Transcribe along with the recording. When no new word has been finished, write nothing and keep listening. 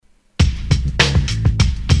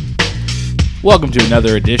Welcome to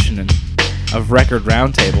another edition of Record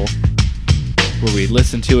Roundtable, where we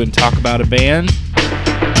listen to and talk about a band.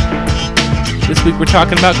 This week we're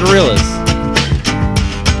talking about Gorillaz.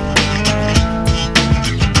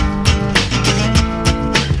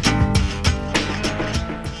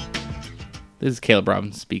 This is Caleb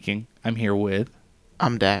Robinson speaking. I'm here with...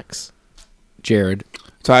 I'm Dax. Jared.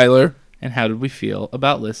 Tyler. And how did we feel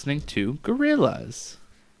about listening to Gorillaz?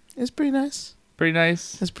 It's pretty nice. Pretty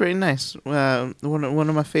nice? It's pretty nice. One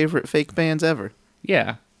of my favorite fake bands ever.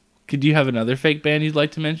 Yeah. Could you have another fake band you'd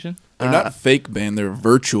like to mention? They're not a fake band, they're a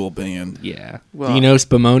virtual band. Yeah. Well, Dino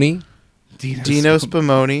Spumoni. Dino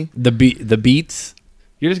Spumoni. The Beats.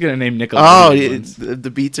 You're just going to name Nickelodeon Oh, ones.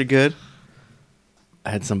 the beats are good. I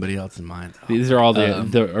had somebody else in mind. These are all the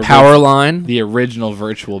Powerline. the original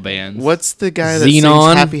virtual bands. What's the guy that Xenon.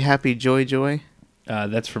 sings Happy Happy Joy Joy?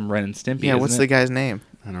 That's from Ren and Stimpy. Yeah, isn't what's it? the guy's name?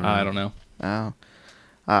 I don't know. Oh.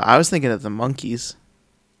 I was thinking of the Monkees.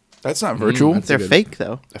 That's not virtual. That's They're good- fake,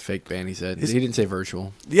 though. A fake band, he said. Is- He didn't say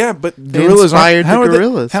virtual. Yeah, but They Gorillaz inspired how the are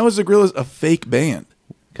Gorillaz. How is the Gorillaz a fake band?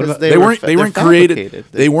 Because They weren't they're created. fabricated.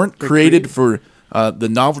 They weren't They're created for the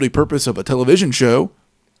novelty purpose of a television show.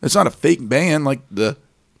 It's not a fake band like the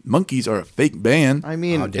Monkees are a fake band. I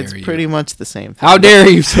mean, How dare it's you. pretty much the same thing. How dare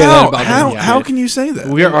you say that about them? How can you say that?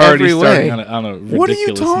 We are In already every starting way. on a ridiculous What are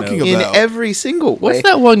you talking note. In about? every single way. What's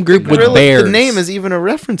that one group with Gorillaz- bears? The name is even a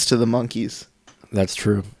reference to the Monkees. That's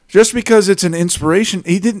true. Just because it's an inspiration,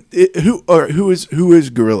 he didn't. Who is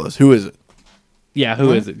Gorillaz? Who is it? Yeah,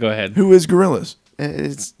 who is it? Go ahead. Who is Gorillaz?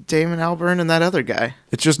 It's Damon Albarn and that other guy.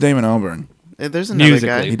 It's just Damon Albarn. There's another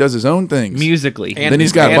Musically. He guy. does his own things. Musically. And- Then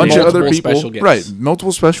he's got a and bunch of other multiple people, special guests. right?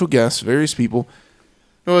 Multiple special guests, various people.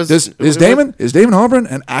 Was- Is what- Damon Albarn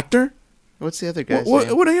an actor? What's the other guy's What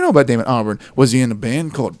name? do you know about Damon Albarn? Was he in a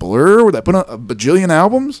band called Blur that put out a bajillion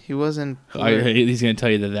albums? He was in. He's going to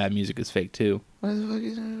tell you that music is fake, too. What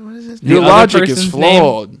is his The Your name? other logic is person's name?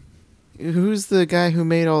 flawed. Who's the guy who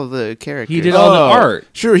made all the characters? He did all the art.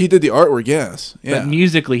 Sure, he did the artwork. Yes, yeah. But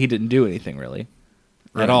musically, he didn't do anything, really.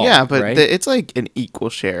 Right. At all. Yeah, but right? it's like an equal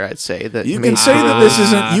share, I'd say. That You made can say that the- this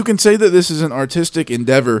isn't. You can say that this is an artistic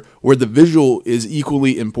endeavor where the visual is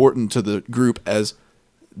equally important to the group as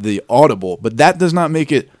the audible, but that does not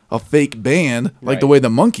make it a fake band like the Right. way the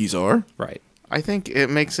Monkees are. Right. I think it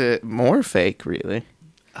makes it more fake, really.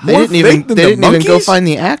 More fake than They the didn't even go Monkees? find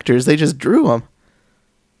the actors. They just drew them.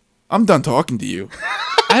 I'm done talking to you.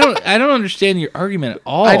 I don't understand your argument at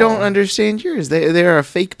all. I don't understand yours. They're a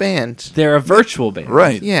fake band. They're a virtual band.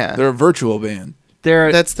 Right? Yeah. they're a virtual band.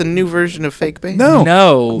 That's the new version of fake band.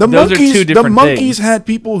 No, the those are Monkees, two different The Monkees things. had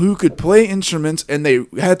people who could play instruments, and they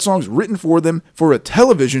had songs written for them for a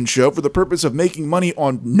television show for the purpose of making money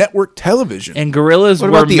on network television. And Gorillaz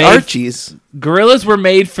What were about the made. Archies? Gorillas were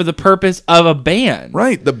made for the purpose of a band.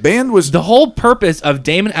 Right, the band was The whole purpose of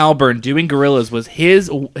Damon Albarn doing Gorillaz was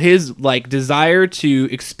his like desire to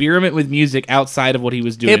experiment with music outside of what he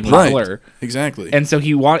was doing with right. Blur. Exactly. And so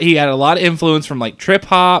he had a lot of influence from like trip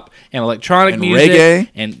hop and electronic And music reggae.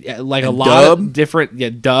 and like a And lot dub. of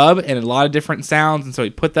different dub and a lot of different sounds, and so he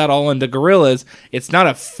put that all into Gorillaz. It's not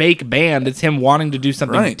a fake band, it's him wanting to do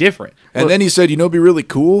something Right. different. And then he said, it'd be really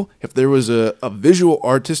cool if there was a visual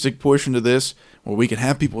artistic portion to this where we can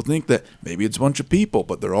have people think that maybe it's a bunch of people,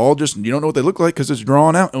 but they're all just, you don't know what they look like because it's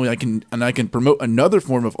drawn out, and I can promote another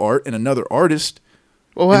form of art and another artist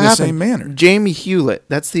Well, what in the happened? same manner. Jamie Hewlett,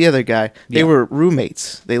 that's the other guy. They Yeah. were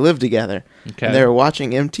roommates. They lived together. Okay. And they were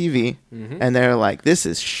watching MTV, and they're like, "This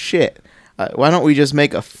is shit. Why don't we just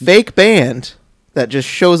make a fake band that just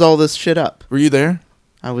shows all this shit up?" Were you there?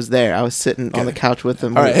 I was there. I was sitting on the couch with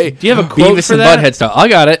them. All right, hey, Do you have a quote Beavis for and that? Butthead style. I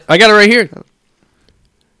got it right here.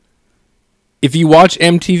 If you watch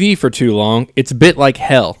MTV for too long, it's a bit like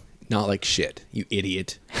hell, not like shit, you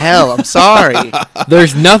idiot. Hell, I'm sorry.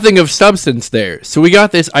 There's nothing of substance there. So we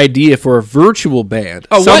got this idea for a virtual band.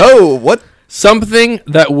 Oh, Some- what? Oh, what? Something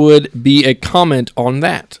that would be a comment on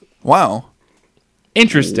that. Wow.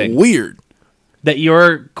 Interesting. Weird. That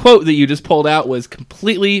your quote that you just pulled out was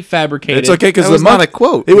completely fabricated. It's okay because That was not a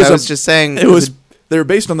quote. It was I was just saying. It was. They were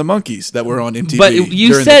based on the Monkees that were on MTV. But you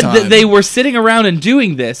during said the that time. they were sitting around and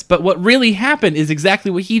doing this, but what really happened is exactly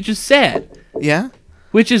what he just said, Yeah.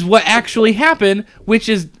 which is what actually happened, which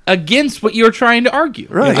is against what you're trying to argue.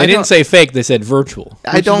 Right. They didn't say fake, they said virtual.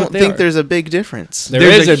 I is don't what they think are. there's a big difference. There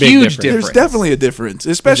There's is a a big huge difference. There's definitely a difference,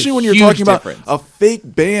 especially when you're huge talking about difference. a fake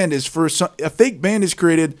band is for a fake band is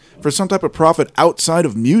created for some type of profit outside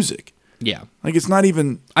of music. Yeah. Like it's not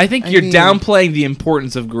even. I think I you're mean- downplaying the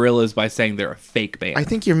importance of Gorillaz by saying they're a fake band. I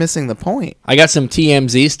think you're missing the point. I got some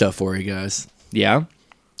TMZ stuff for you guys. Yeah.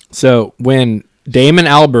 So when Damon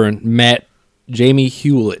Albarn met Jamie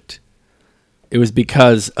Hewlett, it was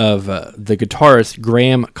because of the guitarist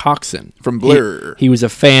Graham Coxon From Blur. He was a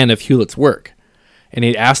fan of Hewlett's work, and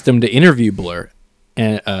he'd asked him to interview Blur,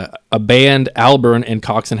 and a band Albarn and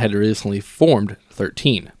Coxon had recently formed,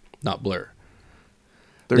 13, not Blur.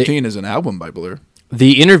 13 is an album by Blur.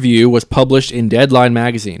 The interview was published in Deadline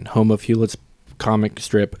magazine, home of Hewlett's comic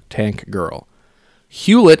strip Tank Girl.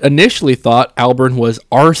 Hewlett initially thought Albarn was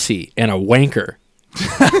arsey and a wanker.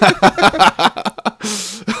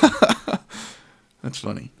 That's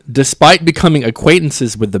funny. Despite becoming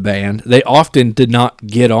acquaintances with the band, they often did not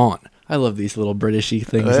get on. I love these little Britishy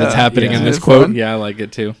things that's happening in this it's quote. fun. Yeah, I like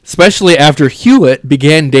it too. Especially after Hewlett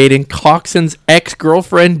began dating Coxon's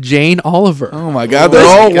ex-girlfriend Jane Oliver. Oh my God, they're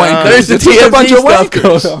all God. wankers. There's the It's just a TMZ bunch of stuff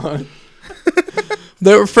wankers. going on.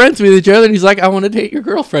 They were friends with each other, and he's like, I want to date your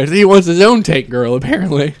girlfriend. He wants his own Tank Girl,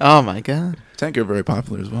 apparently. Oh my god. Tank are very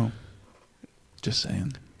popular as well. Just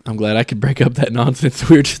saying. I'm glad I could break up that nonsense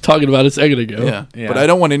we were just talking about a second ago. Yeah. Yeah. But I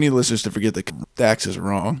don't want any listeners to forget that Dax is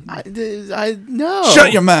wrong. I no.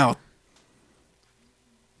 Shut your mouth.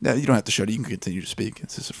 No, you don't have to shut it. You can continue to speak.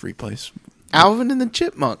 This is a free place. Alvin and the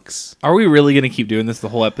Chipmunks. Are we really going to keep doing this the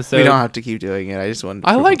whole episode? We don't have to keep doing it. I just wanted.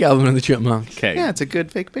 I like Alvin and the Chipmunks. Okay. Yeah, it's a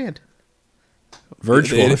good fake band.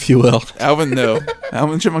 Virtual, It- if you will. Alvin, no.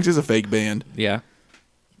 Alvin and Chipmunks is a fake band. Yeah.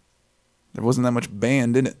 There wasn't that much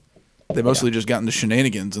band in it. They mostly just got into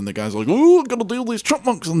shenanigans, and the guy's like, "Ooh, I'm gonna deal with these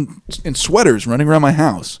chipmunks in sweaters running around my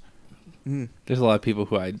house." There's a lot of people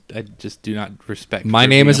who I just do not respect. My for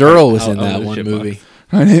Name being is a part Earl was of in that the one Chipmunks. movie.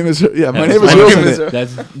 My name is my That's name is my Earl. name in is it.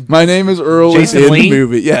 That's My name is Earl. Is Jason in Lee? the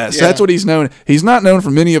movie. Yes, Yeah. that's what he's known. He's not known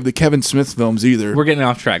for many of the Kevin Smith films either. we're getting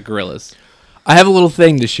off track. Gorillas. I have a little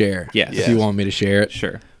thing to share. Yes. If you want me to share it.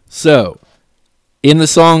 Sure. So, in the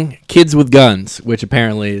song Kids with Guns, which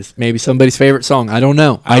apparently is maybe somebody's favorite song. I don't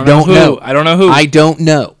know. I don't know. I don't know who. I don't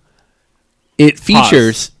know. It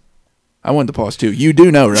features... I wanted to pause too. You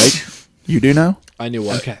do know, right? You do know. I knew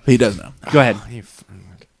what. Okay. He does know. Go ahead.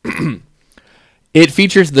 It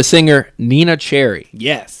features the singer Nina Cherry,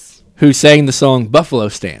 Yes. who sang the song Buffalo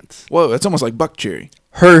Stance. Whoa, that's almost like Buck Cherry,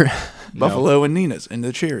 Her Buffalo and Nina's and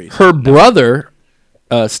the Cherries. her brother,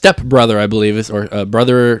 step brother, I believe is, or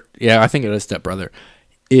brother, yeah, I think it is step brother,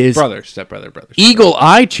 is Stepbrother. Eagle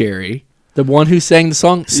Eye Cherry, the one who sang the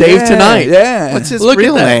song Save Yeah, Tonight. Yeah. What's his Look at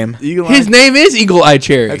real that. name? Eagle His Eye? name is Eagle Eye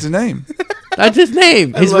Cherry. That's his name. That's his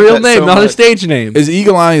name. His love real that name, so not his much. stage name. Is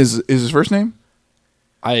Eagle Eye is his first name?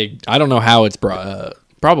 I don't know how it's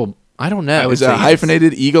probably. I don't know. Is that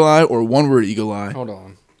hyphenated Eagle Eye or one word Eagle Eye Hold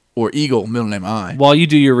on. or Eagle middle name Eye? While you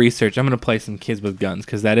do your research, I'm going to play some Kids with Guns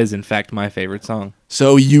because that is, in fact, my favorite song.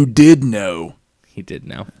 So you did know. He did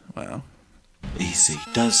know. Wow. Easy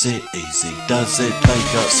does it, they got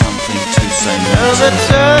something to say. Now they're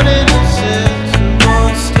turning us into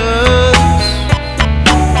monsters,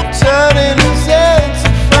 turning us into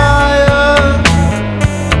fire,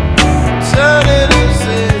 turning us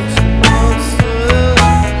into monsters.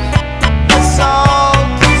 It's all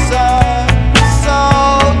desire, it's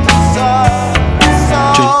all desire, it's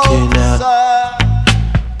all Drinking out.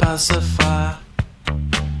 desire. Pacify,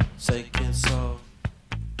 taking so.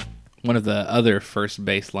 One of the other first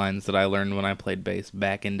bass lines that I learned when I played bass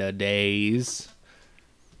back in the days.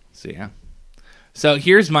 So, yeah. So,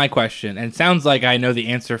 here's my question, and it sounds like I know the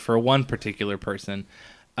answer for one particular person.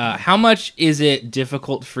 How much is it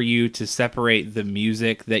difficult for you to separate the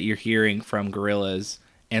music that you're hearing from Gorillaz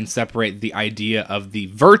and separate the idea of the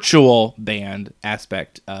virtual band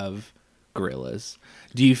aspect of Gorillaz?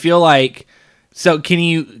 Do you feel like... So, can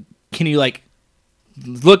you like...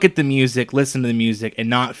 look at the music, listen to the music, and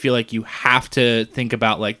not feel like you have to think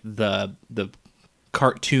about like the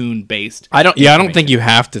cartoon based. I don't think you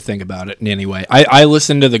have to think about it in any way. I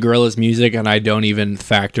listen to the Gorillaz music and I don't even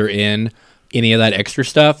factor in any of that extra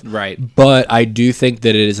stuff. Right. But I do think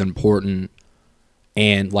that it is important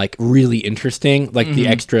and like really interesting, like the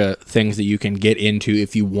extra things that you can get into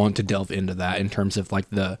if you want to delve into that in terms of like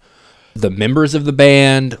the members of the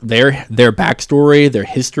band, their backstory, their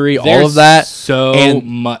history, all of that. So and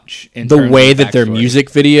much in the terms way of that their backstory. music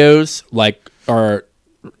videos like are,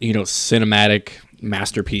 cinematic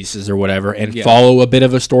masterpieces or whatever, and Yeah. follow a bit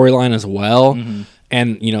of a storyline as well.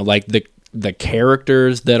 And like the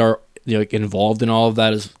characters that are like involved in all of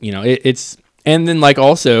that is it's, and then like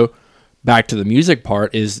also back to the music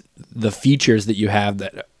part is the features that you have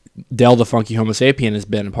that Del the Funky Homo Sapien has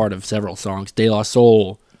been a part of several songs, De La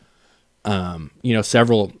Soul,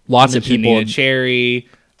 several lots of people. Nina Cherry,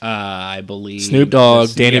 I believe Snoop Dogg,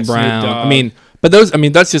 Yeah, Danny Snoop Brown. Dogg. I mean, But those, I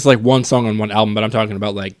mean, that's just like one song on one album. But I'm talking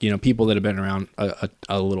about like, you know, people that have been around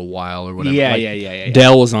a little while or whatever. Yeah, Like, yeah.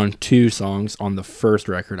 Dell was on 2 songs on the first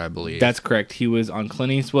record, I believe. That's correct. He was on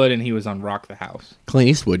Clint Eastwood and he was on Rock the House. Clint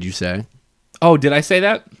Eastwood, you say? Oh, did I say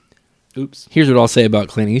that? Oops. Here's what I'll say about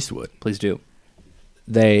Clint Eastwood. Please do.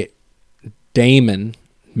 Damon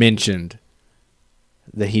mentioned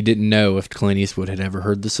that he didn't know if Clint Eastwood had ever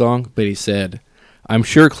heard the song, but he said, "I'm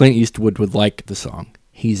sure Clint Eastwood would like the song.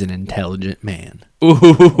 He's an intelligent man."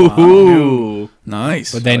 Ooh.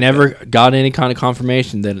 Nice. But they never got any kind of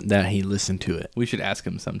confirmation that he listened to it. We should ask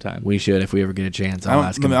him sometime. We should, if we ever get a chance. I'll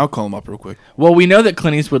ask him. I'll call him up real quick. Well, we know that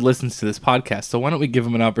Clint Eastwood listens to this podcast, so why don't we give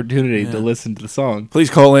him an opportunity to listen to the song? Please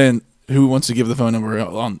call in. Who wants to give the phone number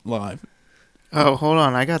on live? Oh, hold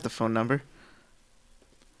on. I got the phone number.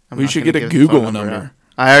 I'm We not should gonna get a give the phone Google number. out.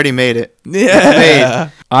 I already made it. Yeah.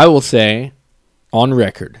 I will say, on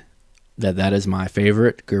record, that is my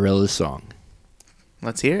favorite Gorillaz song.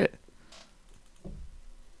 Let's hear it.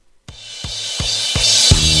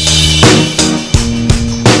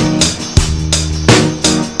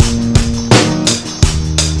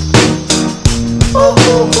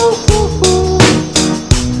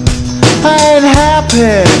 I ain't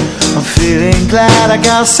happy, I'm feeling glad I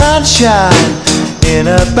got sunshine in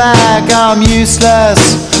a bag. I'm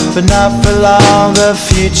useless, but not for long, the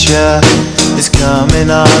future is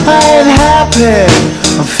coming on. I ain't happy,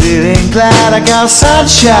 I'm feeling glad I got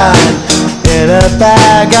sunshine in a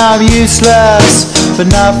bag. I'm useless, but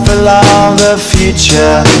not for long, the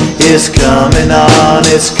future is coming on.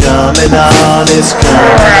 It's coming on, it's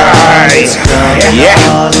coming on, it's coming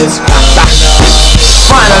on, it's coming on.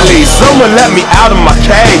 Finally, someone let me out of my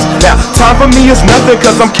cage. Now, time for me is nothing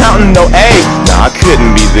cause I'm counting no A's. Nah, I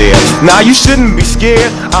couldn't be there. Nah, you shouldn't be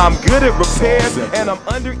scared. I'm good at repairs and I'm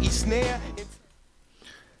under each snare.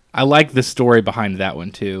 I like the story behind that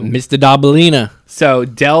one, too. Mr. Dabalina. So,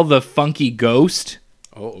 Del the Funky Ghost,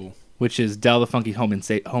 Oh. which is Del the Funky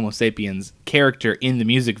Homo Sapiens character in the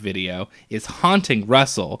music video, is haunting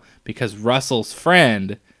Russell because Russell's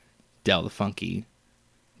friend, Del the Funky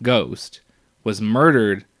Ghost, was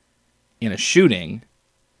murdered in a shooting,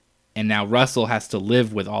 and now Russell has to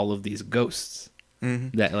live with all of these ghosts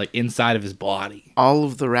that like inside of his body. All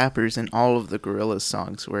of the rappers in all of the Gorillaz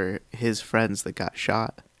songs were his friends that got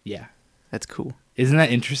shot. Yeah. That's cool. Isn't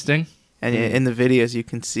that interesting? And in the videos, you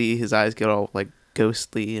can see his eyes get all like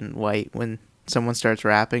ghostly and white when someone starts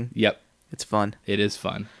rapping. Yep. It's fun. It is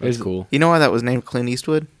fun. That's cool. You know why that was named Clint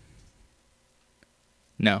Eastwood?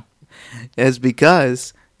 No. It's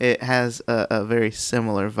because it has a very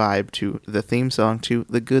similar vibe to the theme song to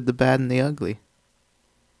The Good, the Bad, and the Ugly.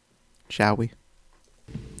 Shall we?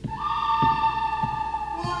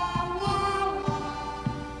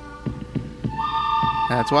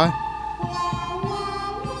 That's why.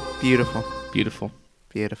 Beautiful. Beautiful.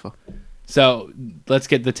 Beautiful. So let's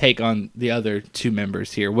get the take on the other 2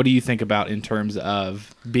 members here. What do you think about in terms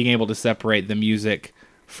of being able to separate the music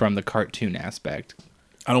from the cartoon aspect?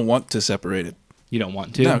 I don't want to separate it. You don't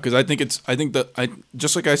want to? No, because I think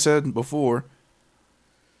just like I said before,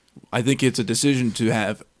 I think it's a decision to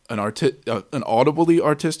have an audibly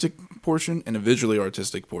artistic portion and a visually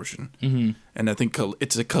artistic portion. Mm-hmm. And I think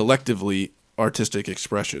it's a collectively artistic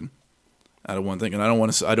expression out of one thing. And I don't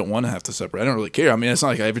want to have to separate. I don't really care. I mean, it's not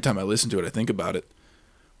like every time I listen to it, I think about it.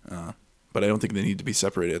 But I don't think they need to be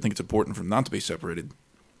separated. I think it's important for them not to be separated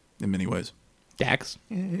in many ways. Dax?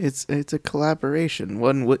 It's a collaboration.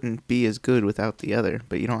 One wouldn't be as good without the other,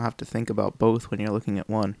 but you don't have to think about both when you're looking at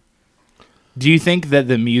one. Do you think that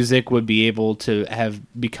the music would be able to have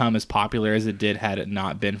become as popular as it did had it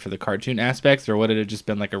not been for the cartoon aspects, or would it have just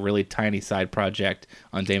been like a really tiny side project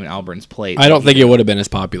on Damon Albarn's plate? I don't think it would have been as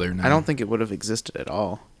popular now. I don't think it would have existed at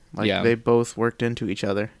all. Like Yeah. they both worked into each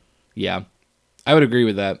other. Yeah, I would agree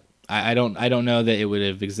with that. I don't know that it would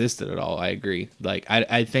have existed at all. I agree. Like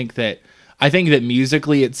I think that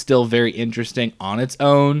musically it's still very interesting on its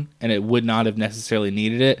own, and it would not have necessarily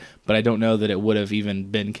needed it, but I don't know that it would have even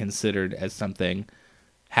been considered as something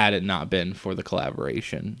had it not been for the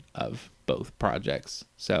collaboration of both projects.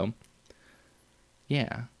 So,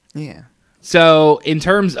 yeah. Yeah. So, in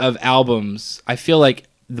terms of albums, I feel like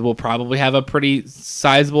we'll probably have a pretty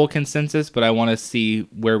sizable consensus, but I want to see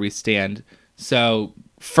where we stand. So,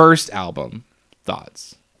 first album,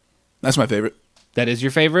 thoughts? That's my favorite. That is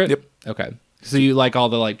your favorite? Yep. Okay. So you like all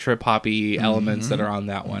the like trip hoppy elements that are on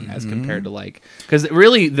that one as compared to like, because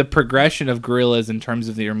really the progression of Gorillaz in terms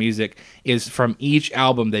of their music is from each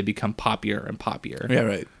album they become poppier and poppier. Yeah,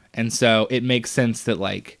 right. And so it makes sense that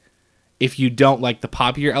like if you don't like the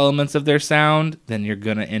poppier elements of their sound, then you're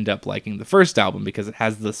gonna end up liking the first album because it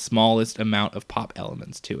has the smallest amount of pop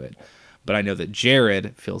elements to it. but I know that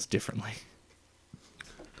Jared feels differently.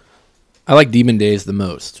 I like Demon Days the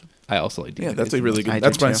most. I also like Demon Yeah, that's Days. a really I good. do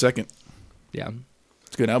That's my too. second. Yeah.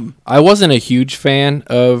 It's a good album. I wasn't a huge fan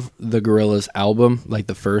of the Gorillaz album, like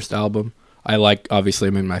the first album. I like, obviously,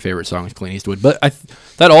 I mean, my favorite song is Clint Eastwood, but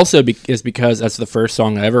that also is because that's the first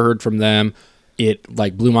song I ever heard from them. It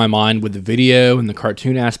like blew my mind with the video and the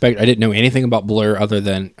cartoon aspect. I didn't know anything about Blur other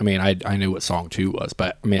than, I mean, I knew what song 2 was,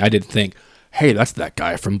 but I mean, I didn't think, hey, that's that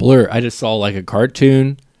guy from Blur. I just saw like a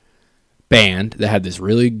cartoon band that had this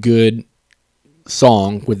really good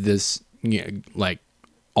song with this, you know, like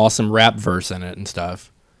awesome rap verse in it and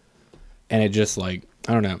stuff. And it just like,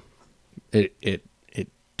 I don't know. It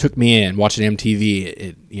took me in watching MTV.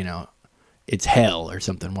 It you know, it's hell or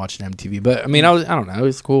something watching MTV. But I mean, I don't know. It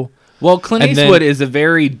was cool. Well, Clint And then- Eastwood is a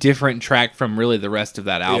very different track from really the rest of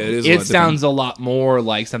that album. it is a lot sounds a lot more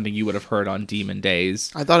like something you would have heard on Demon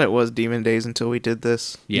Days. I thought it was Demon Days until we did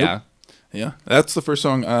this. Yeah. Yeah, that's the first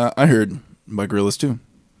song I heard by Gorillaz too.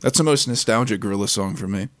 That's the most nostalgic Gorillaz song for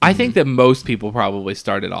me. I think that most people probably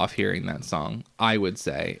started off hearing that song, I would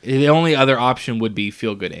say. The only other option would be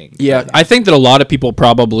Feel Good Inc. Yeah, I think that a lot of people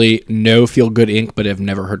probably know Feel Good Inc., but have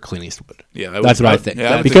never heard Clint Eastwood. Yeah, That's what I think.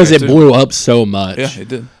 yeah, I because think it that too. blew up so much. Yeah, it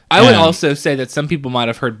did. I would Um, also say that some people might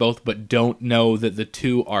have heard both, but don't know that the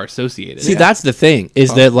two are associated. See, that's the thing,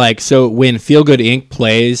 is that like, so when Feel Good Inc.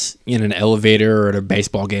 plays in an elevator or at a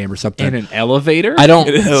baseball game or something, In an elevator? I don't,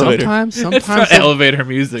 In an elevator. sometimes, It's not some- elevator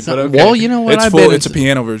music, but okay. well, you know what, It's I've full. been It's a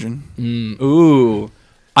piano version. Ooh.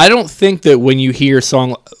 I don't think that when you hear a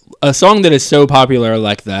song that is so popular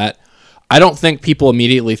like that, I don't think people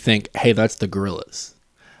immediately think, hey, that's the Gorillaz.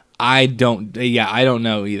 I don't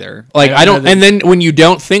know either. Like, I don't, know that- and then when you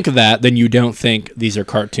don't think that, then you don't think these are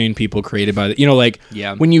cartoon people created by the, you know, like,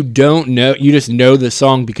 Yeah. when you don't know, you just know the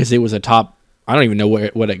song because it was a top, I don't even know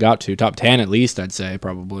what it got to, top 10 at least, I'd say,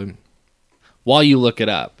 probably. while you look it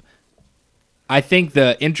up, I think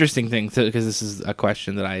the interesting thing, because this is a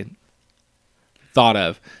question that I thought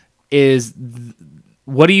of, is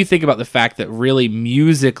what do you think about the fact that really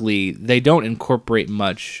musically they don't incorporate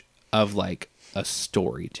much of like a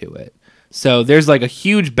story to it? So there's like a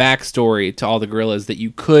huge backstory to all the Gorillaz that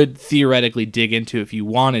you could theoretically dig into if you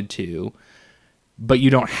wanted to, but you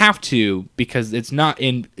don't have to because it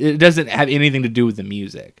doesn't have anything to do with the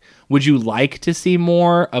music. Would you like to see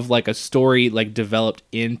more of like a story like developed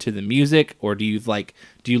into the music, or do you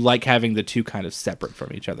like having the two kind of separate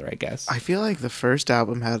from each other, I guess? I feel like the first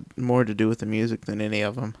album had more to do with the music than any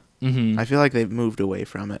of them. Mm-hmm. I feel like they've moved away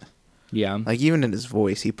from it. Yeah. Like even in his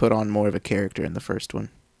voice, he put on more of a character in the first one.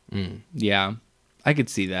 Yeah. I could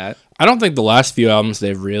see that. I don't think the last few albums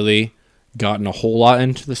they've really gotten a whole lot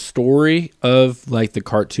into the story of like the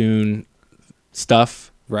cartoon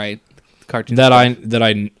stuff Right. Cartoon that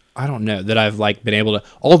stuff. I don't know that I've like been able to.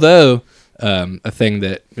 Although a thing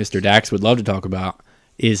that Mr. Dax would love to talk about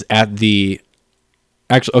is at the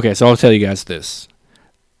actually. Okay, so I'll tell you guys this.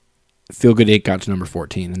 Feel Good Inc. got to number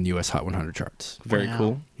 14 in the U.S. Hot 100 charts. Very Wow.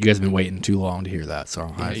 cool. You guys have been waiting too long to hear that,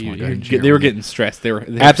 so I just want to go ahead and share They were with you. getting stressed. They were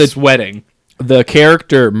At the- sweating. The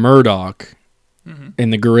character Murdoch in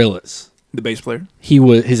the Gorillaz. The bass player.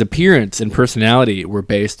 His appearance and personality were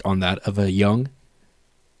based on that of a young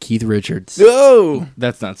Keith Richards. Oh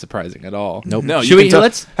That's not surprising at all. Nope. no! Should we can tell-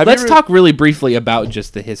 let's Have you ever- talk really briefly about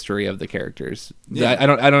just the history of the characters. Yeah. I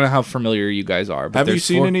don't know how familiar you guys are. But Have you there's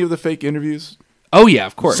seen four- any of the fake interviews? Oh yeah,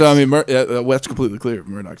 of course. So I mean, that's completely clear.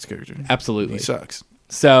 Murdoch's character. Absolutely. He sucks.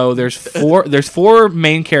 So there's four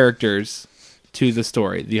main characters to the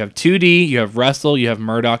story. You have 2D, you have Russell, you have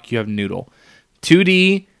Murdoch, you have Noodle.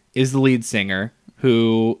 2D is the lead singer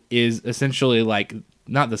who is essentially like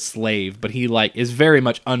not the slave, but he like is very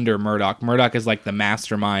much under Murdoch. Murdoch is like the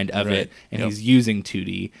mastermind of Right. it, and Yep. he's using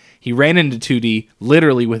 2D. He ran into 2D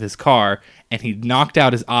literally with his car, and he knocked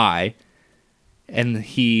out his eye, and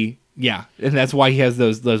and that's why he has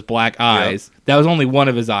those black eyes. That was only one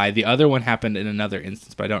of his eye. The other one happened in another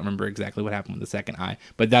instance, but I don't remember exactly what happened with the second eye.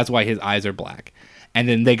 But that's why his eyes are black. And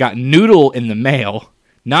then they got Noodle in the mail,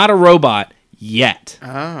 not a robot yet,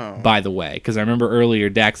 Oh. by the way, because I remember earlier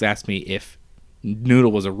Dax asked me if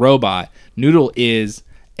Noodle was a robot. Noodle is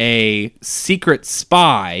a secret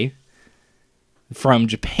spy from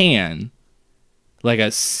Japan, like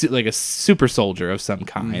a super soldier of some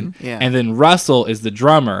kind. Yeah. And then Russell is the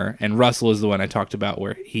drummer, and Russell is the one I talked about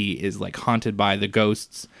where he is like haunted by the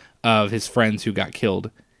ghosts of his friends who got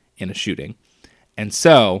killed in a shooting. And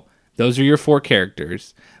so those are your four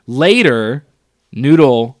characters. Later,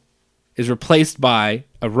 Noodle is replaced by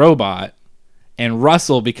a robot, and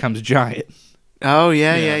Russell becomes giant. Oh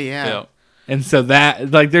yeah. And so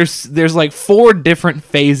that like there's like four different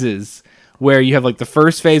phases where you have like the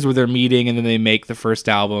first phase where they're meeting and then they make the first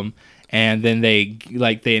album, and then they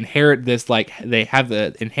inherit this, like they have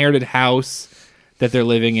the inherited house that they're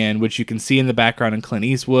living in, which you can see in the background in Clint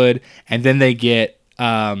Eastwood, and then they get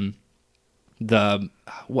I don't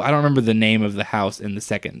remember the name of the house in the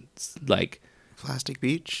second, like Plastic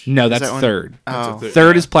Beach? no, Is that's that one? third. Oh.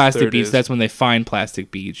 Third is Plastic Third Beach. is. That's when they find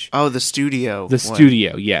Plastic Beach. Oh, the studio. The one.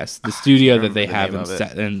 studio, yes, the studio that remember they the have name of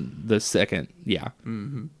it. in the second, yeah.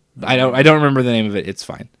 Mm-hmm. I don't remember the name of it. It's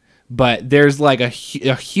fine, but there's like a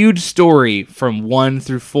huge story from 1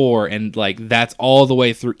 through 4, and like that's all the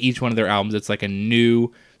way through each one of their albums. It's like a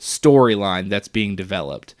new storyline that's being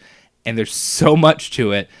developed, and there's so much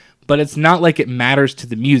to it. But it's not like it matters to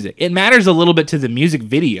the music. It matters a little bit to the music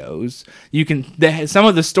videos. You can some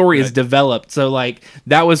of the story is developed. So like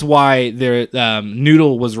that was why their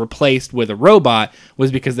Noodle was replaced with a robot, was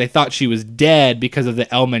because they thought she was dead because of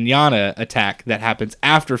the El Manana attack that happens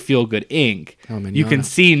after Feel Good Inc. You can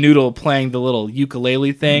see Noodle playing the little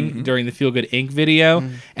ukulele thing during the Feel Good Inc. video,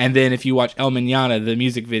 and then if you watch El Manana, the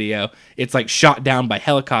music video, it's like shot down by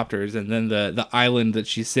helicopters, and then the island that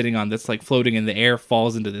she's sitting on that's like floating in the air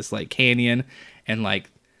falls into this like canyon, and like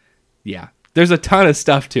there's a ton of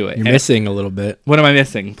stuff to it. You're And missing a little bit. what am I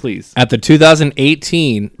missing, please? At the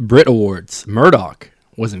 2018 Brit Awards, Murdoch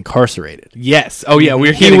was incarcerated. Yes. Oh yeah,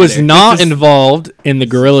 we're He getting was there. not This is- involved in the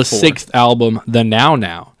Gorillaz' 4. 6th album, The Now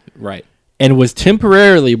Now, right. and was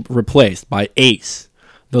temporarily replaced by Ace,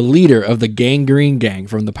 the leader of the Gangrene Gang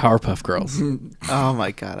from the Powerpuff Girls. Oh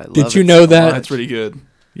my god, I love Did you it know so that? much. That's pretty good.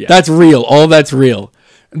 Yeah. That's real. All that's real.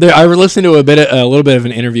 I listened to a little bit of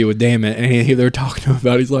an interview with Damon, and they were talking to him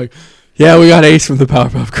about. He's like, "Yeah, we got Ace from the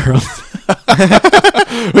Powerpuff Girls."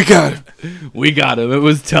 We got it. We got him. It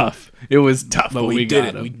was tough. It was tough, but we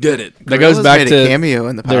got him. We did it. That goes Gorillaz back made to a cameo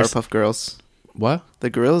in the there's- Powerpuff Girls. what? The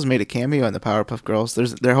Gorillaz made a cameo in the Powerpuff Girls.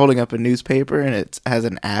 They're holding up a newspaper and it has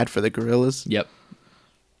an ad for the Gorillaz. Yep,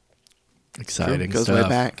 Exciting Goes stuff. way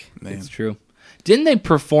back. Man. it's true. Didn't they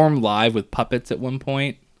perform live with puppets at one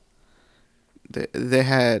point? They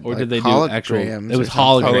had Or like did they do holograms actual? It or was something.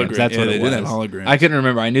 holograms. Hologram. That's Yeah, what they it did was. have holograms. I couldn't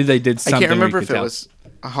remember. I knew they did I something. can't remember where if you it could was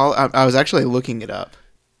I was actually looking it up.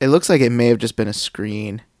 It looks like it may have just been a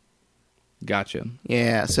screen. tell. Gotcha.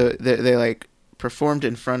 Yeah, so they like performed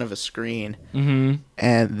in front of a screen, Mm-hmm.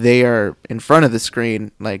 and they are in front of the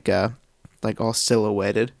screen like all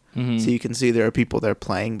silhouetted. Mm-hmm. So you can see there are people there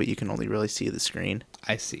playing, but you can only really see the screen.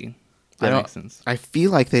 I see. I That don't- makes sense. I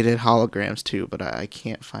feel like they did holograms too, but I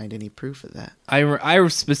can't find any proof of that. I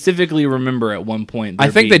specifically remember at one point. I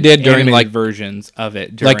there think they being did during, animated like- versions of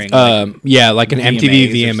it. During, Like an MTV VMAs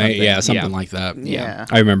or VMA, something. yeah, something Yeah. like that. Yeah.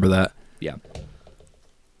 I remember that. yeah.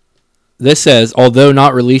 This says, although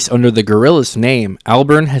not released under the Gorillaz name,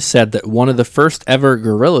 Albarn has said that one of the first ever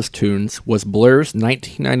Gorillaz tunes was Blur's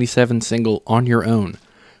 1997 single "On Your Own,"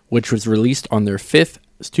 which was released on their 5th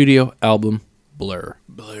studio album, Blur.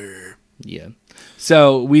 Yeah.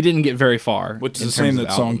 So we didn't get very far. Which is in the same terms of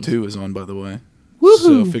that song albums. 2 is on, by the way.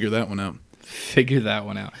 Woohoo! So figure that one out. Figure that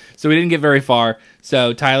one out. So we didn't get very far.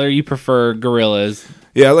 So Tyler, you prefer Gorillaz.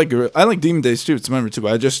 Yeah, I like Demon Days too. It's my number 2.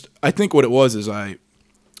 But I think what it was is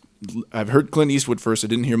I've heard Clint Eastwood first. I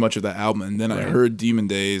didn't hear much of that album, and then I heard Demon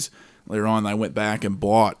Days later on. I went back and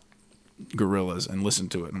bought Gorillaz and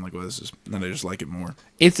listened to it, and I'm like, well, then I just like it more.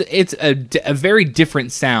 It's a very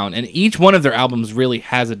different sound, and each one of their albums really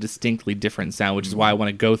has a distinctly different sound, which is why I want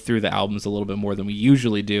to go through the albums a little bit more than we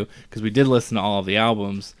usually do, because we did listen to all of the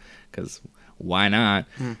albums, because why not?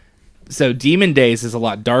 So Demon Days is a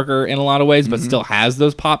lot darker in a lot of ways, but still has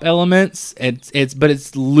those pop elements. But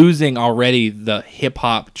it's losing already the hip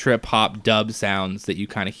hop, trip hop, dub sounds that you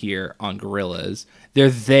kind of hear on Gorillaz. They're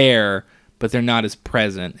there, but they're not as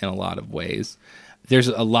present in a lot of ways. There's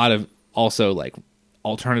a lot of also like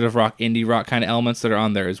alternative rock, indie rock kind of elements that are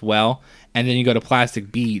on there as well. And then you go to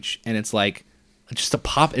Plastic Beach, and it's like just a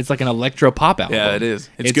pop. It's like an electro pop album. Yeah, it is.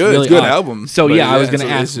 It's good. really It's a good odd. album. So But yeah, I was going to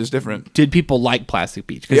so ask. This is different. Did people like Plastic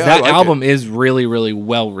Beach? Because Yeah, I that like album is really, really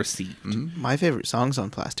well received. My favorite song's on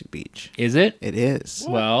Plastic Beach. Is it? It is.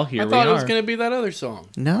 Well, here I we thought are. it was going to be that other song.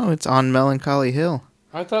 No, it's on Melancholy Hill.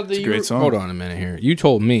 I thought that a great song. Hold on a minute here. You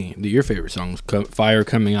told me that your favorite song was Fire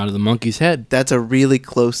Coming Out of the Monkey's Head, That's a really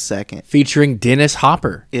close second. featuring Dennis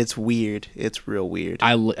Hopper. It's weird. It's real weird.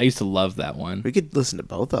 I used to love that one. We could listen to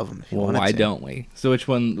both of them if you Well, wanted why to. don't we? So which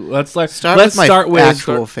one? Let's Start let's with my start with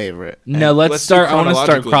actual favorite. No, let's Let's start. do I want to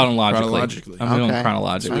start chronologically. chronologically. Chronologically. I'm going Okay.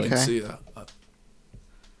 chronologically. Okay. See,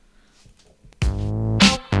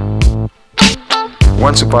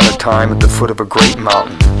 Once upon a time, at the foot of a great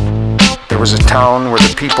mountain, there was a town where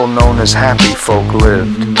the people known as happy folk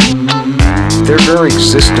lived. Their very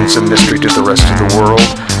existence a mystery to the rest of the world,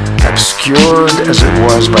 obscured as it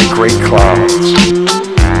was by great clouds.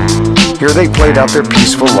 Here they played out their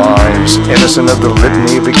peaceful lives, innocent of the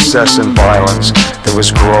litany of excess and violence that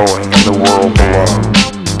was growing in the world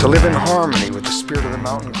below. To live in harmony with the spirit of the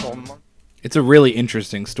mountain called It's a really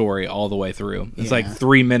interesting story all the way through. It's like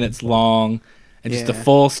 3 minutes long, and just the Yeah.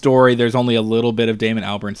 full story. There's only a little bit of Damon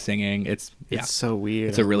Albarn singing. It's so weird.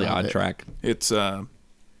 It's a really I love odd it. track. It's oh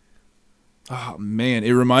man,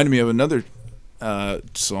 it reminded me of another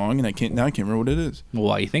song, and I can't remember what it is. Well,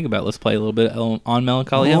 while you think about it, let's play a little bit on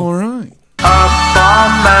Melancholy Hill. All right. Up on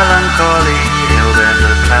Melancholy Hill, there's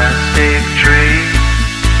a plastic tree.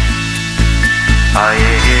 Are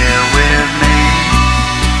you here with me?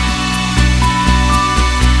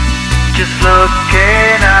 Just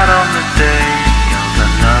looking out on the day of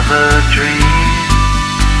another dream,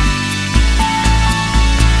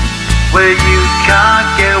 where you can't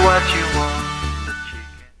get what you want, but you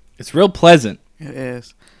can. It's real pleasant. It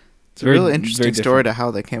is. It's a Very- real very interesting story different. to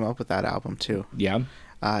how they came up with that album too. Yeah.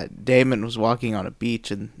 Damon was walking on a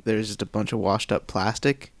beach and there's just a bunch of washed up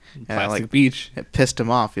plastic. And Plastic Beach. It pissed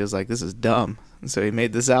him off. He was like, "This is dumb," and so he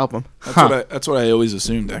made this album. That's what I always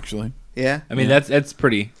assumed, actually. Yeah, I mean, that's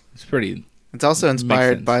pretty. It's pretty. it's also Makes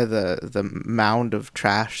inspired sense. by the mound of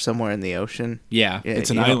trash somewhere in the ocean. Yeah. It's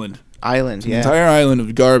an you know- island. Island, An yeah, entire island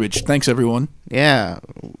of garbage. Thanks, everyone. yeah.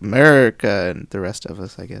 America and the rest of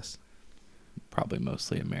us, I guess. Probably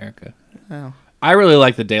mostly America. Oh, I really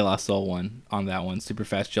like the De La Soul one on that one. Super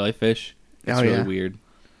Fast Jellyfish. It's Oh, really yeah. weird.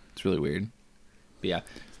 It's really weird. But yeah.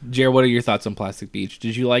 Jared, what are your thoughts on Plastic Beach?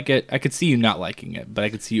 Did you like it? I could see you not liking it, but I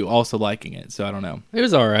could see you also liking it. So I don't know. It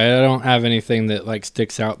was all right. I don't have anything that like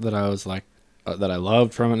sticks out that I was like that I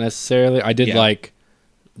loved from it necessarily. I did Yeah. like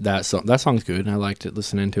that song. That song's good. I liked it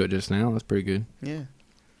listening to it just now. That's pretty good. yeah.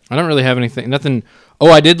 I don't really have nothing. Oh,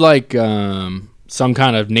 I did like Some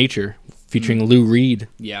Kind of Nature featuring Lou Reed.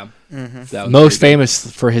 Yeah. Mm-hmm. That was Most pretty good.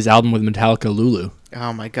 famous for his album with Metallica, Lulu.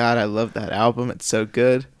 Oh my God, I love that album. It's so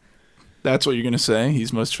good. That's what you're gonna say.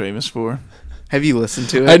 He's most famous for. Have you listened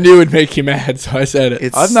to it? I knew it'd make you mad, so I said it.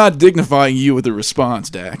 It's I'm not dignifying you with a response,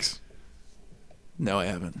 Dax. No, I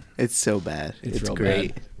haven't. It's so bad. It's real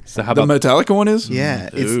great. bad. So how The about Metallica one is? Yeah,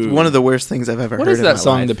 it's Ooh. one of the worst things I've ever What heard. is in that my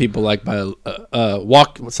song life. that people like by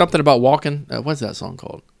Walk? Something about walking. What's that song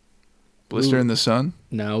called? Blister in the Sun.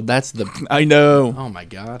 No, that's the. I know. Oh my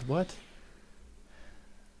God! What?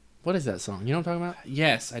 What is that song? You know what I'm talking about?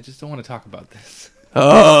 Yes, I just don't want to talk about this.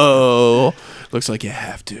 Oh, looks like you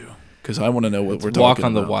have to, because I want to know what we're Walk talking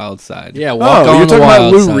on the about. Wild Side. Yeah, Walk Oh, on you're the talking about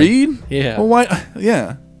Wild Lou Side. Reed? Yeah. Well, why?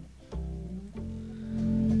 Yeah,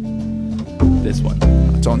 This one.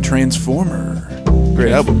 it's on Transformer.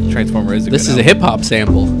 Great album. Transformer is a This good is a album. hip hop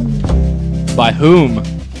sample. By whom?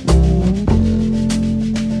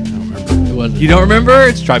 It wasn't. You don't remember?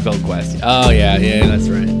 It's Tribe Called Quest. Oh yeah, that's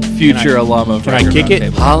right. Future alum of can I Record kick it?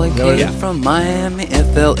 Roundtable. Holly Yeah. came from Miami,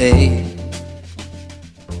 FLA.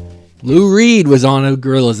 Lou Reed was on a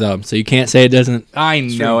Gorillaz album, so you can't say it doesn't. I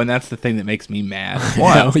know, and that's the thing that makes me mad.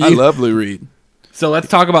 Why? No, I you- love Lou Reed. So let's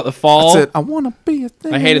talk about the fall. That's it. I want to be a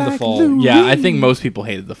thing. I hated the like fall. Lou Yeah, I Reed. think most people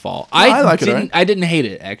hated the fall. I like it, didn't. alright. I didn't hate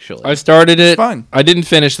it actually. I started it. fine. I didn't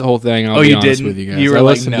finish the whole thing. I'll Oh, be you honest didn't? with you guys. You were I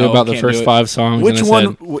like, listened no, to about the can't do first it. 5 songs. Which and I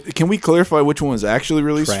one? Said, Can we clarify which one was actually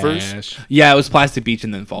released first? Trash. Yeah, it was Plastic Beach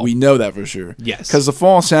and then fall. We know that for sure. Yes. Because the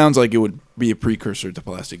fall sounds like it would be a precursor to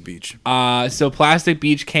Plastic Beach. So Plastic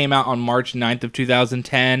Beach came out on March 9th of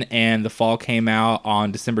 2010, and the fall came out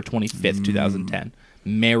on December 25th, 2010.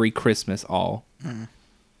 Merry Christmas, all.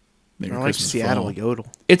 Maybe I like Christmas Seattle fall. Yodel.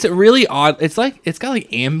 It's a really odd. It's got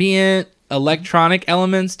like ambient electronic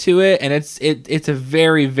elements to it, and it's a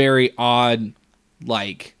very very odd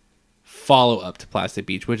like follow up to Plastic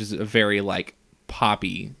Beach, which is a very like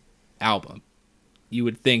poppy album. You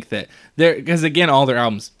would think that because again all their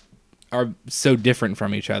albums are so different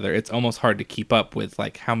from each other. It's almost hard to keep up with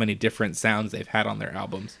like how many different sounds they've had on their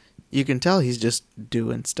albums. You can tell he's just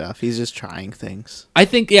doing stuff. He's just trying things. I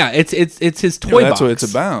think it's his Yeah, toy that's box. what it's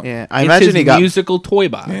about. Yeah, I It's imagine his he got. musical toy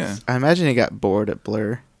box. Yeah. I imagine he got bored at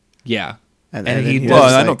Blur, Yeah. and And then he he does, Well,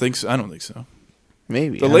 was I like, don't think so. I don't think so.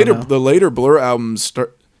 maybe The I don't know. later Blur albums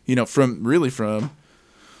start, from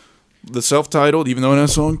the self-titled, even though it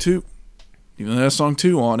has song 2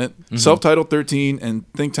 on it, Mm-hmm. self-titled 13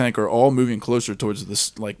 and Think Tank are all moving closer towards this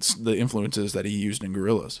the influences that he used in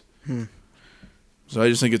Gorillaz. So I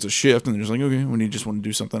just think it's a shift, and they're just like, okay, when he just want to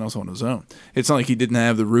do something else on his own. It's not like he didn't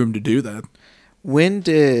have the room to do that. When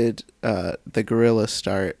did the Gorillaz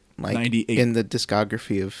start? Like 98. in the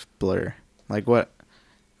discography of Blur, like what?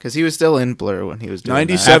 Because he was still in Blur when he was doing that.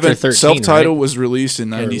 97 After 13, self-titled right? was released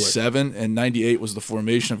in what? 97, and 98 was the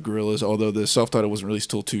formation of Gorillaz, although the self-titled wasn't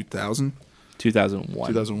released till 2000. 2001.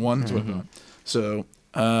 2001 is what I thought. So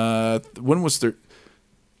when was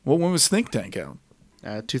when was Think Tank out?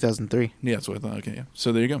 2003. Yeah, that's what I thought. Okay, yeah.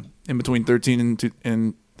 So there you go. In between 13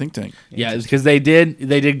 and Think Tank. Yeah, because they did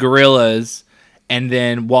Gorillaz, and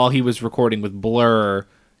then while he was recording with Blur,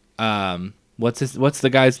 what's the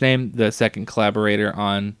guy's name? The second collaborator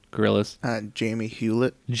on Gorillaz? Jamie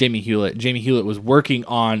Hewlett. Jamie Hewlett. Jamie Hewlett was working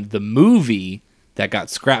on the movie that got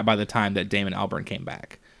scrapped by the time that Damon Albarn came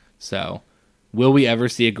back. So, will we ever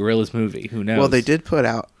see a Gorillaz movie? Who knows? Well, they did put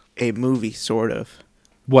out a movie, sort of.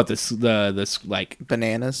 What the like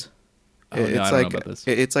Bananas? Oh, no, I don't know about this.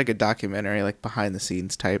 It's like a documentary, like behind the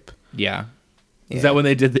scenes type. Yeah. Is that when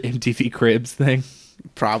they did the MTV Cribs thing?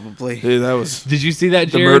 Probably. Yeah, that was. Did you see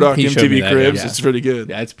that, the Jared? Murdoch He showed me MTV that, Cribs? yeah. It's pretty good.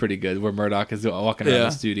 Yeah, it's pretty good. Where Murdoch is walking around Yeah.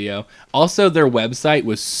 the studio. Also, their website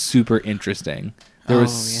was super interesting. There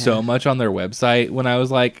was so much on their website. When I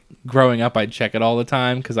was like growing up, I'd check it all the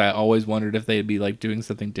time because I always wondered if they'd be like doing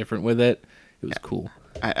something different with it. It was cool.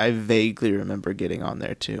 I vaguely remember getting on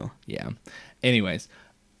there too. Yeah. Anyways,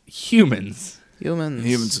 Humans. Humans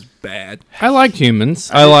is bad. I like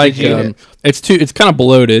Humans. I like it's kind of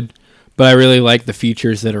bloated, but I really like the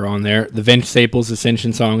features that are on there. The Vince Staples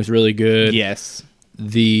Ascension song is really good. Yes.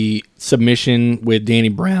 The submission with Danny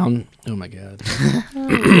Brown. Oh my god.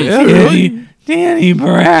 Yeah, really? Danny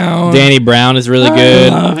Brown. Danny Brown is really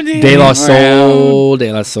good. love Danny De La Brown. Soul.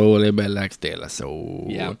 De La Soul. Everybody likes De La Soul.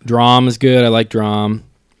 Yeah. Drum is good. I like Drum.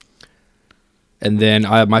 And then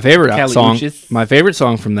my favorite Cali song. Uchis. My favorite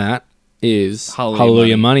song from that is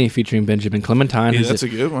Hallelujah Money featuring Benjamin Clementine. Yeah, who's that's a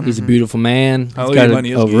good one. He's a beautiful man. He's Hallelujah got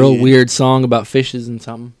Money is a good, real yeah. weird song about fishes and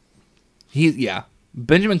something.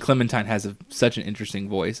 Benjamin Clementine has such an interesting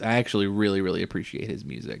voice. I actually really, really appreciate his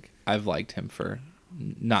music. I've liked him for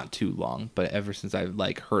not too long, but ever since I've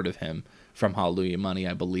heard of him from Hallelujah Money,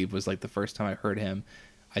 I believe was the first time I heard him.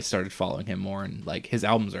 I started following him more, and his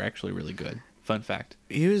albums are actually really good. Fun fact.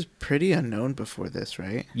 He was pretty unknown before this,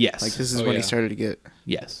 right? Yes. This is when he started to get.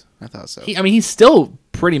 Yes. I thought so. He's still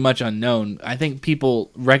pretty much unknown. I think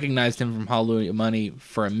people recognized him from Hallelujah Money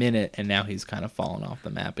for a minute, and now he's kind of fallen off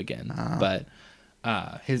the map again. But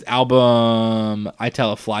his album I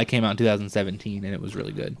Tell a Fly came out in 2017, and it was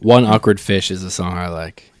really good. One Awkward Fish is a song I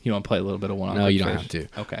like. You want to play a little bit of One Awkward No, you don't Fish? have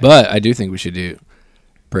to. Okay. But I do think we should do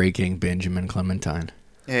Breaking Benjamin Clementine.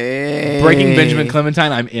 Hey. Breaking Benjamin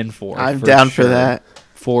Clementine, I'm in for. I'm down for that.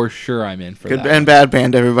 For sure, I'm in for Good that. and Bad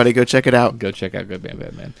Band, everybody. Go check it out. Go check out Good Band,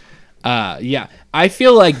 Bad Man. Yeah, I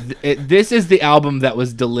feel like this is the album that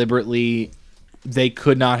was deliberately, they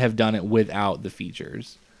could not have done it without the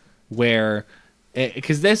features.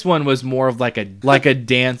 Because this one was more of like a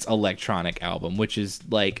dance electronic album, which is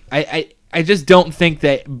I just don't think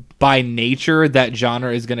that by nature that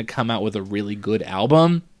genre is going to come out with a really good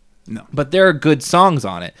album. No. But there are good songs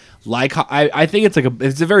on it. I think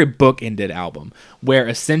it's a very book-ended album where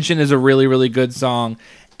Ascension is a really, really good song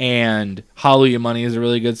and Hallelujah Money is a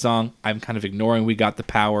really good song. I'm kind of ignoring We Got the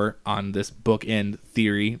Power on this bookend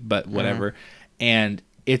theory, but whatever. And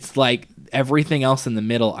it's everything else in the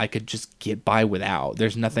middle I could just get by without.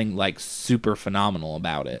 There's nothing super phenomenal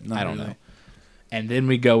about it. I don't know. And then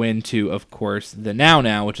we go into, of course, the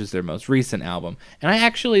Now, which is their most recent album. And I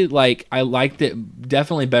actually I liked it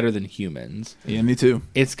definitely better than Humans. Yeah, me too.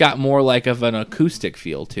 It's got more of an acoustic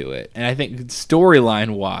feel to it. And I think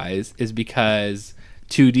storyline-wise is because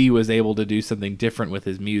 2D was able to do something different with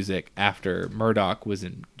his music after Murdoch was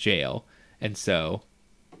in jail. And so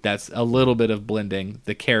that's a little bit of blending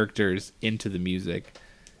the characters into the music.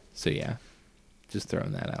 So yeah. Just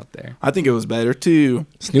throwing that out there. I think it was better too.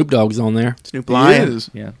 Snoop Dogg's on there. Snoop Lion. He is.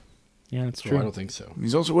 Yeah. Yeah, that's Oh, true. I don't think so.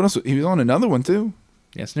 He's also what else? He was on another one too.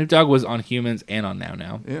 Yeah, Snoop Dogg was on Humans and on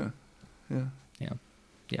Now. Yeah. Yeah.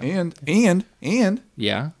 And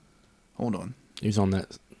Yeah. hold on. He was on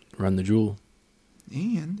that Run the Jewel.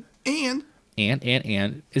 And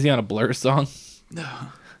And is he on a Blur song? no.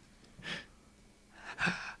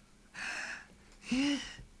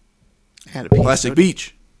 Had a piece Plastic of-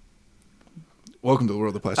 Beach. Welcome to the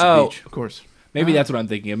world of Plastic Oh. Beach. Of course. Maybe that's what I'm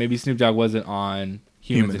thinking of. Maybe Snoop Dogg wasn't on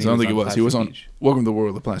Humans. Humans. I don't think it was. He was on Plastic Beach. Welcome to the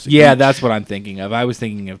world of Plastic Yeah, Beach. that's what I'm thinking of. I was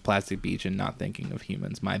thinking of Plastic Beach and not thinking of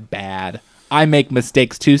Humans. My bad. I make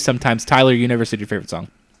mistakes too sometimes. Tyler, you never said your favorite song.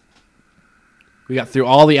 We got through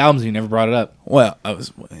all the albums and you never brought it up. Well, I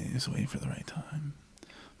was waiting for the right time.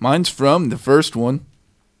 Mine's from the first one.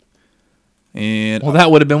 And Well,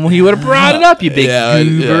 that would have been when you would have brought it up, you big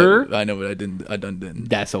goober. I know, but I didn't. I didn't.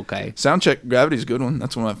 That's okay. Soundcheck Gravity's a good one.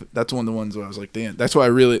 That's one of the ones where I was like, damn. That's one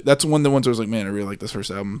of the ones where I was like, man, I really like this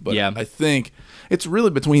first album. But Yeah. I think it's really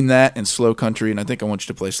between that and Slow Country, and I think I want you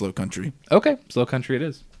to play Slow Country. Okay, Slow Country it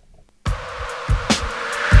is.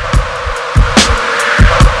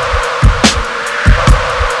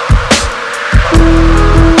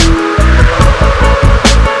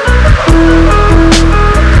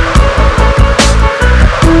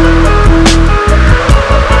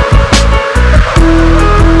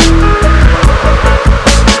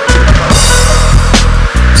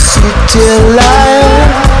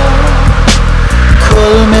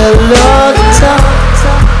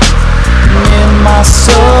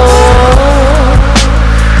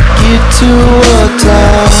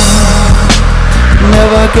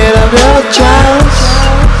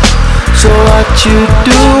 you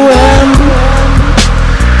doing?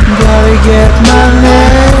 Gotta get money.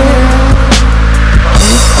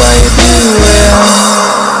 What you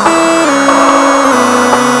doing?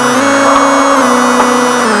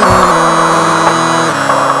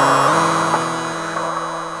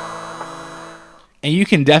 And you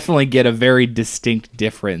can definitely get a very distinct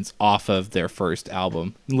difference off of their first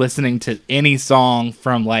album. Listening to any song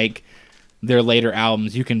from like their later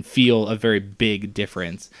albums, you can feel a very big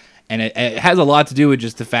difference. And it has a lot to do with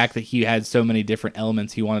just the fact that he had so many different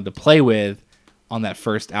elements he wanted to play with on that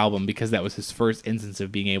first album, because that was his first instance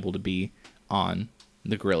of being able to be on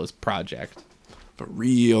the Gorillaz project. For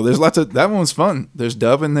real. There's lots of... That one was fun. There's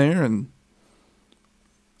Dove in there and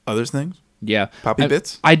other things. Yeah. Poppy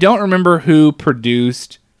Bits? I don't remember who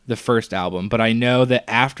produced the first album, but I know that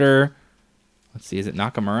after... Let's see, is it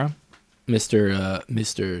Nakamura?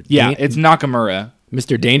 Mr. Yeah, it's Nakamura.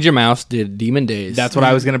 Mr. Danger Mouse did Demon Days. That's what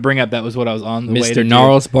I was going to bring up. That was what I was on the way to Mr.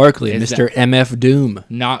 Gnarls Barkley, Is Mr. MF Doom.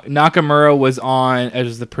 Nakamura was on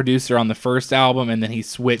as the producer on the first album, and then he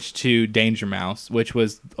switched to Danger Mouse, which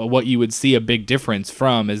was what you would see a big difference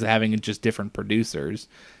from, is having just different producers.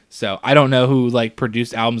 So I don't know who like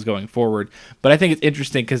produced albums going forward, but I think it's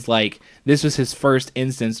interesting because like this was his first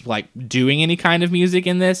instance like doing any kind of music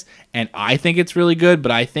in this, and I think it's really good.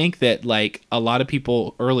 But I think that like a lot of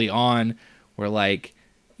people early on were like,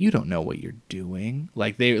 you don't know what you're doing.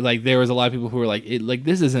 Like there was a lot of people who were like,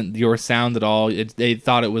 this isn't your sound at all. They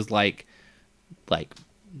thought it was like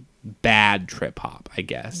bad trip hop, I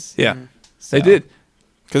guess. Yeah, So- they did,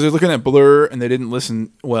 because they're looking at Blur and they didn't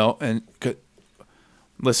listen well. And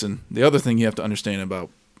listen, the other thing you have to understand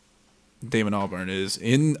about Damon Albarn is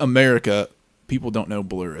in America, people don't know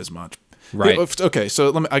Blur as much. Right. Yeah, okay, so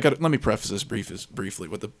let me preface this briefly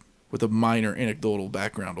with a minor anecdotal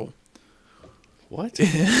background. What?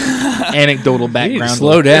 Anecdotal background.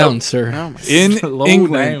 Slow down, sir. Slow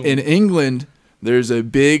down. In England, there's a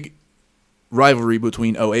big rivalry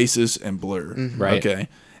between Oasis and Blur. Right. Okay.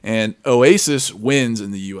 And Oasis wins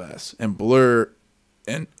in the US, and Blur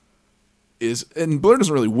Blur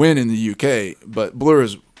doesn't really win in the UK, but Blur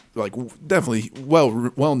is like definitely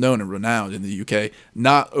well known and renowned in the UK,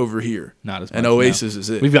 not over here. Not as much. And Oasis is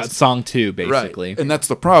it. We've got Song 2, basically. Right. And that's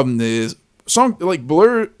the problem is song like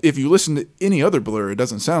Blur, if you listen to any other Blur, it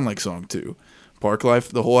doesn't sound like Song 2. Parklife,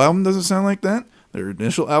 the whole album doesn't sound like that. Their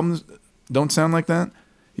initial albums don't sound like that,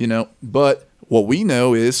 but what we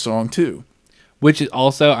know is Song 2. Which is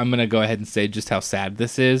also, I'm going to go ahead and say just how sad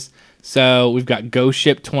this is. So we've got Ghost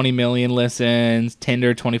Ship, 20 million listens.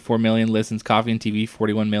 Tinder, 24 million listens. Coffee and TV,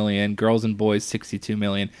 41 million. Girls and Boys, 62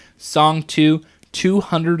 million. Song 2,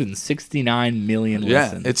 269 million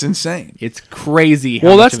listens. Yeah, it's insane. It's crazy how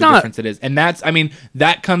Well, much that's of a not- difference it is. And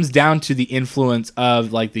that comes down to the influence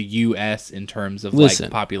of like the US in terms of like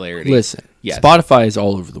popularity. Listen. Yes. Spotify is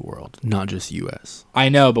all over the world, not just US. I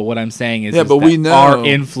know, but what I'm saying is, Yeah, but that we know- our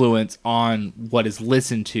influence on what is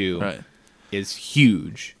listened to Right. is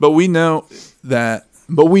huge. But we know that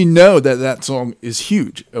song is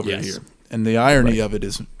huge over Yes. here. And the irony of it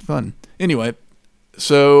is fun. Anyway,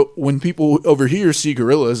 so when people over here see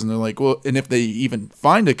Gorillaz and they're like, well, and if they even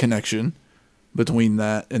find a connection between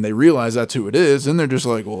that and they realize that's who it is, then they're just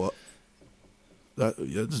like, well, that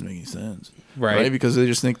doesn't make any sense. Right. Because they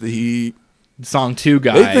just think that Song 2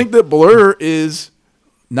 guy. they think that Blur is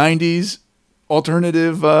 90s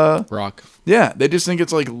alternative. Rock. Yeah, they just think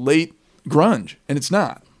it's like late grunge, and it's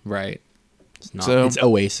not. Right. It's not. So- It's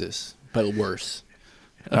Oasis, but worse.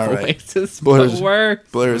 All right. Oasis, Blur's- but worse.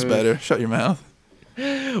 Blur is better. Shut your mouth.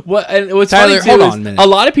 What? And what's Tyler, funny too hold is on a minute. a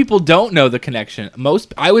lot of people don't know the connection.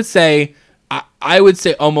 I would say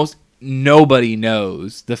almost nobody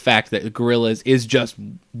knows the fact that Gorillaz is just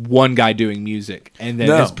one guy doing music, and then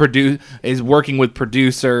No. is working with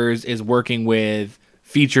producers, is working with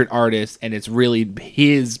featured artists, and it's really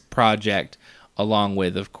his project, along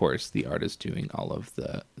with, of course, the artist doing all of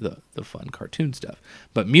the fun cartoon stuff.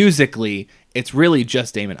 But musically, it's really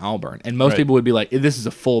just Damon Albarn, and most Right. people would be like, "This is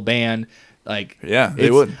a full band." Like, Yeah, they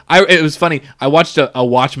it's- would. It was funny. I watched a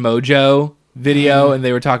Watch Mojo video, and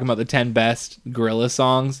they were talking about the 10 best Gorillaz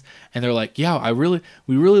songs, and they're like, "Yeah,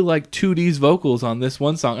 we really like 2D's vocals on this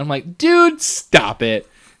one song." I'm like, "Dude, stop it!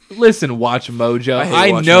 Listen, Watch Mojo. I hate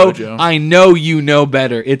I Watch know, Mojo. I know you know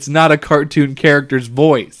better. It's not a cartoon character's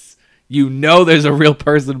voice. You know, there's a real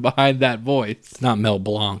person behind that voice." It's not Mel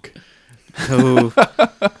Blanc. Oh,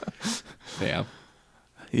 yeah.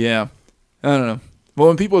 Yeah, I don't know. Well,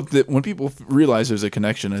 when people realize there's a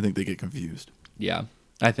connection, I think they get confused, Yeah,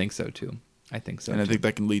 I think so too. I think so. and I too. think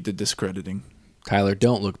that can lead to discrediting. Tyler,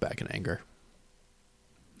 don't look back in anger.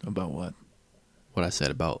 About what? What I said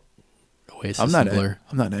about Oasis I'm not. and Blur.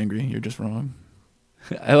 I'm not angry. You're just wrong.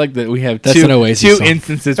 I like that we have That's two, an Oasis two song.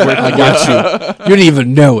 instances where I got you. You didn't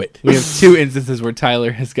even know it. We have two instances where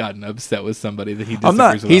Tyler has gotten upset with somebody that he disagrees I'm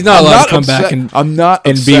not. with. He's not I'm allowed not to come upset. back and I'm not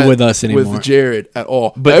and be upset with us anymore. with Jared at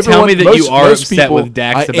all. But tell me that you are upset with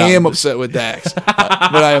Dax I about am this. upset with Dax,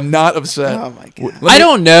 but I am not upset. Oh my God. Let me- I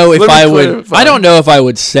don't know if let me I would. clarify. I don't know if I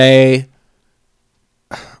would say.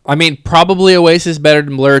 I mean, probably Oasis better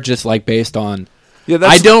than Blur, just like based on. Yeah,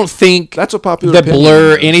 I don't think that's a popular the opinion, Blur,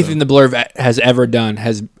 though, anything so. the Blur has ever done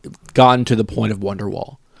has gotten to the point of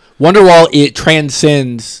Wonderwall. Wonderwall, it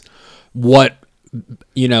transcends what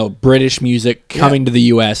British music coming to the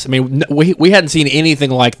U.S. I mean, we hadn't seen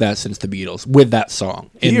anything like that since the Beatles with that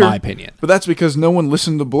song, in Here, my opinion. But that's because no one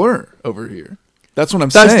listened to Blur over here. That's what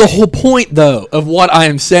I'm saying. That's the whole point, though, of what I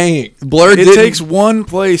am saying. Blur It didn't. takes one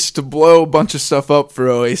place to blow a bunch of stuff up for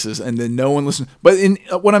Oasis, and then no one listens. But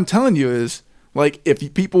what I'm telling you is, like,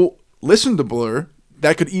 if people listen to Blur,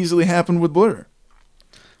 that could easily happen with Blur.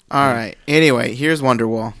 All right. Anyway, here's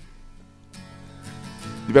Wonderwall.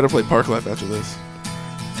 You better play Park Life after this.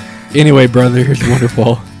 Anyway, brother, here's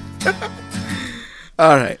Wonderful.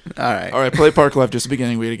 All right. All right. All right, play Park Life just the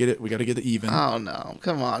beginning. We gotta get it. We gotta get it even. Oh no!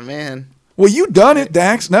 Come on, man. Well, you done it,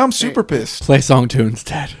 Dax. Now I'm super pissed. Play song 2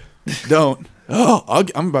 instead. Don't. Oh,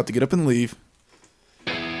 I'm about to get up and leave.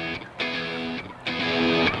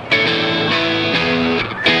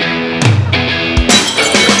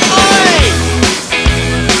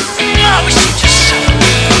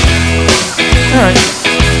 All right.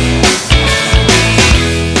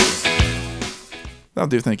 That'll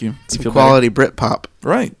do. Thank you. Some quality Britpop.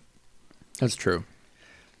 Right. That's true.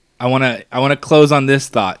 I wanna close on this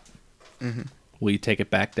thought. Mm-hmm. Will you take it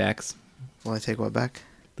back, Dax? Will I take what back?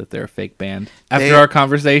 That they're a fake band. After our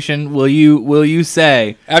conversation, will you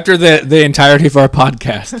say After the entirety of our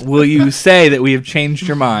podcast, will you say that we have changed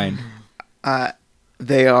your mind?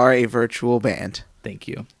 They are a virtual band. Thank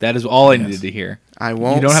you. That is all I needed to hear. I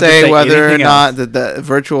won't don't have to say say whether or anything not else. that the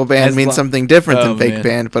virtual band As means lo- something different Oh, than fake man.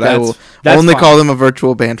 band, but I will That's only fine. call them a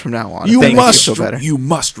virtual band from now on. You Thank must. feel better. You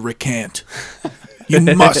must recant. You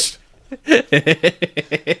must. he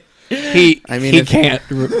if- can't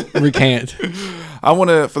recant. I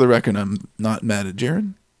want to, for the record, I'm not mad at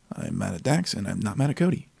Jared. I'm mad at Dax, and I'm not mad at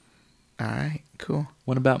Cody. All right, cool.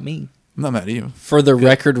 What about me? I'm not mad at you. For the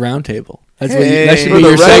record roundtable. That's what Hey. that should For be the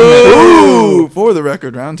your segment. Ooh, for the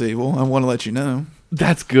record roundtable, I want to let you know.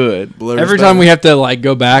 That's good. Blur's Every better. time we have to like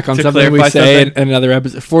go back on To something we clarify say something? in another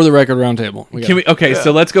episode. For the record roundtable. Can we? Okay,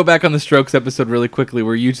 so let's go back on the Strokes episode really quickly,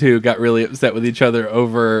 where you two got really upset with each other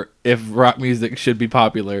over if rock music should be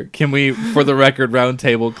popular. Can we, for the record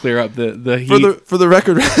roundtable, clear up the heat? For the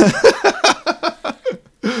record,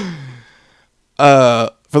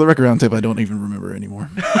 for the record roundtable, I don't even remember anymore.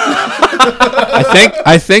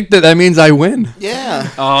 I think that means I win. Yeah.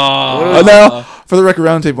 Oh, No, for the record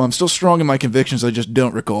roundtable, I'm still strong in my convictions. I just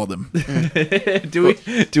don't recall them. do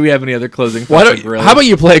we have any other closing? Why thoughts don't? on Gorillaz? How about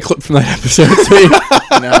you play a clip from that episode? Too?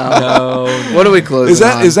 No. What are we closing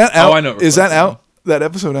Is that out? Oh, I know what we're Is that closing out? That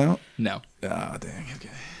episode out? No, Ah, dang. Okay.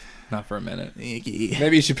 not for a minute.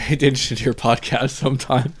 Maybe you should pay attention to your podcast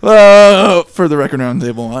sometime. For the record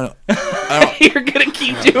roundtable, You're gonna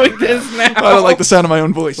keep doing this now. I don't like the sound of my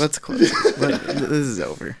own voice. Let's close. This is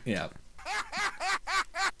over. Yeah.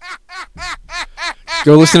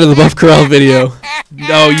 Go listen to the Buff Corral video.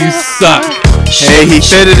 No, you suck. Hey, he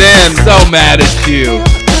fit it in. So mad at you.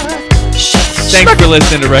 Thanks for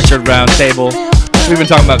listening to Record Roundtable. We've been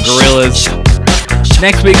talking about Gorillaz.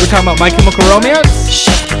 Next week we're talking about My Chemical Romance.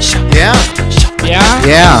 Yeah. Yeah?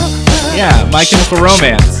 Yeah. Yeah, My Chemical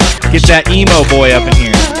Romance. Get that emo boy up in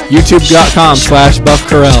here. YouTube.com/Buff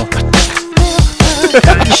Corral.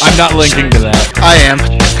 I'm not linking to that. I am.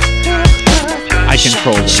 I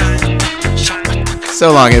control this.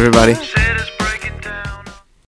 So long, everybody.